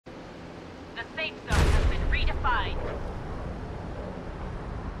The safe zone has been redefined.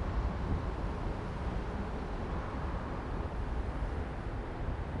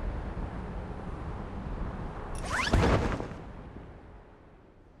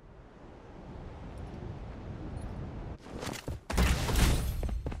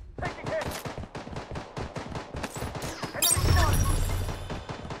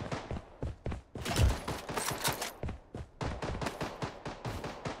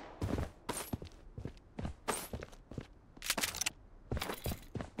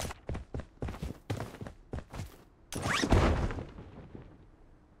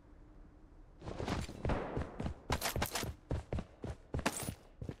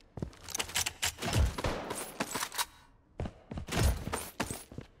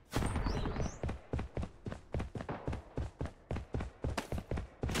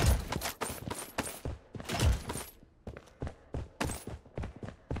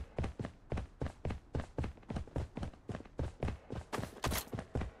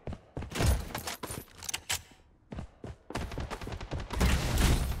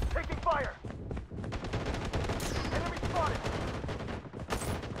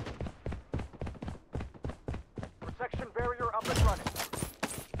 Protection barrier up and running.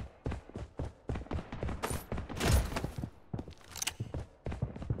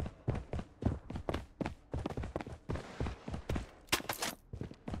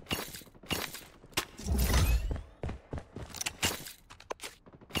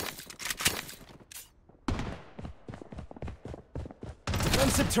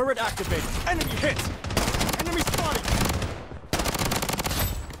 Defensive turret activated. Enemy hit! Enemy spotted!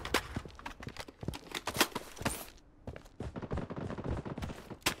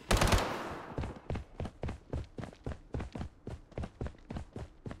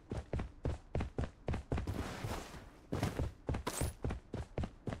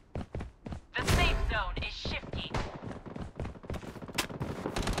 The safe zone is shifting.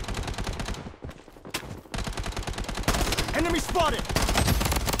 Enemy spotted!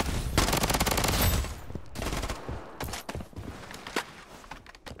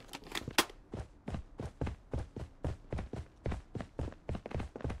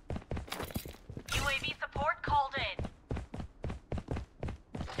 UAV support called in.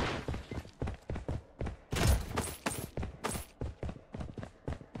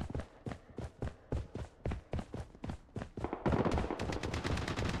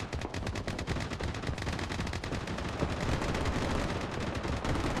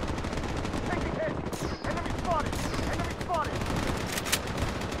 Taking hit. Enemy spotted. Enemy spotted.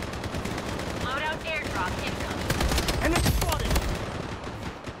 Loadout airdrop incoming. Enemy spotted!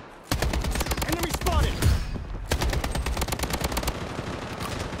 Enemy spotted!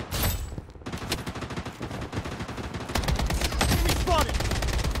 Enemy spotted!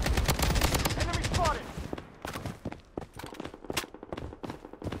 Enemy spotted.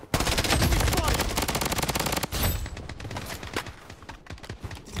 Enemy spotted!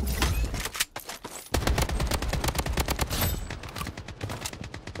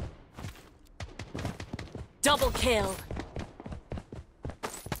 Double kill.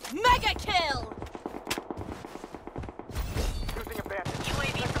 Mega kill. Using a bandage.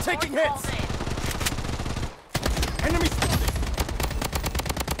 UAV support Taking called hits. in. Enemy spotted!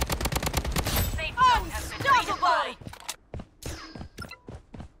 Safe zone has been redefined.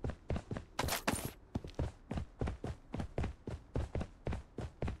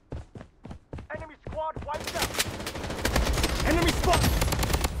 Enemy squad wiped out. Enemy spotted!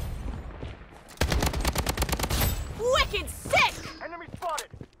 Wicked sick. Enemy spotted.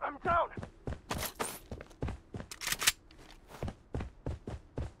 I'm down.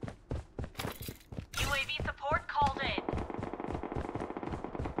 UAV support called in.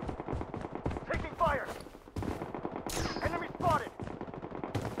 Taking fire. Enemy spotted.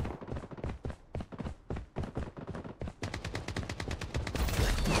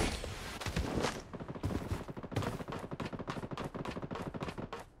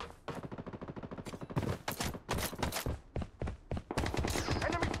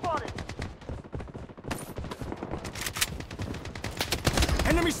 Enemy spotted.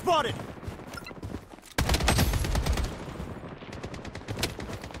 Enemy spotted!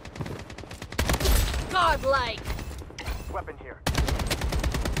 Godlike. Weapon here.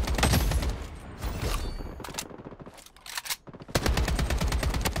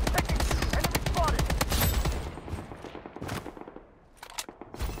 Taking. Enemy spotted.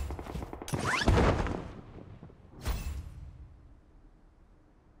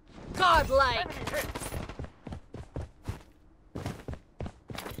 Godlike. Enemy hit.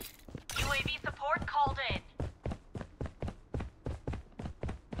 UAV support called in.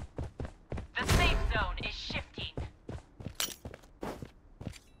 is shifting.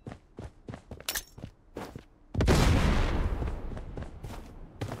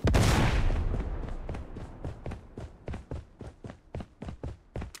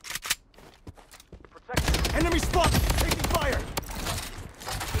 Protect. Enemy spot! Taking fire!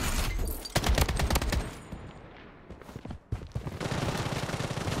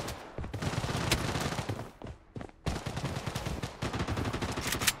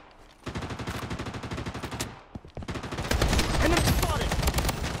 Enemy spotted!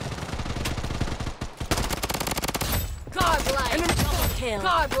 Godlike. Enemy Double kill.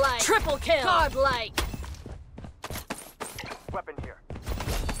 Godlike. Triple kill. Godlike. Weapon here.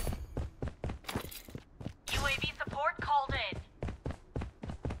 UAV support called in.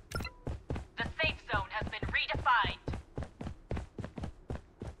 The safe zone has been redefined.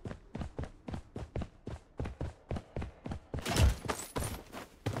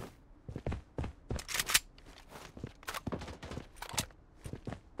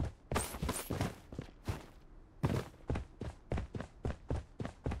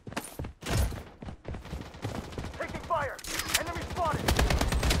 Taking fire. Enemy spotted.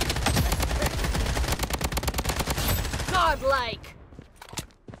 Godlike.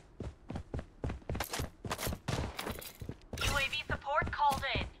 UAV support called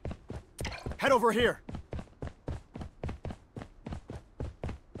in. Head over here!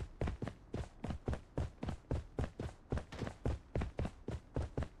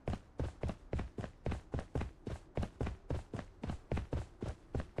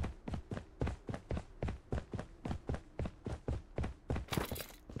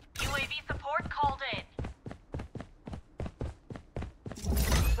 UAV support called in.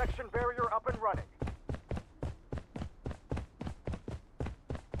 Section barrier up and running.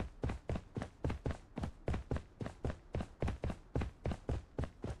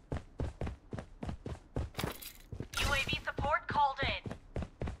 UAV support called in.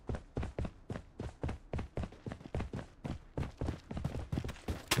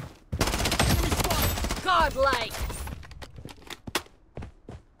 Enemy spotted! Godlike.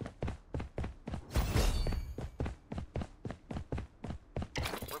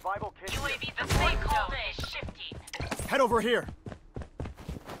 Revival kit here. UAV the safe zone is shifting. Head over here!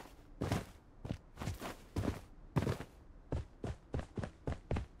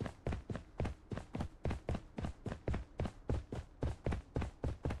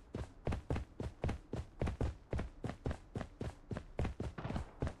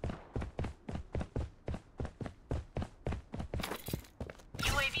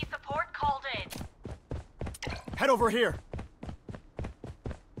 UAV support called in. Head over here!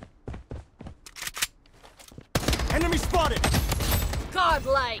 Enemy spotted!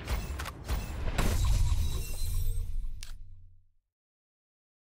 Godlike.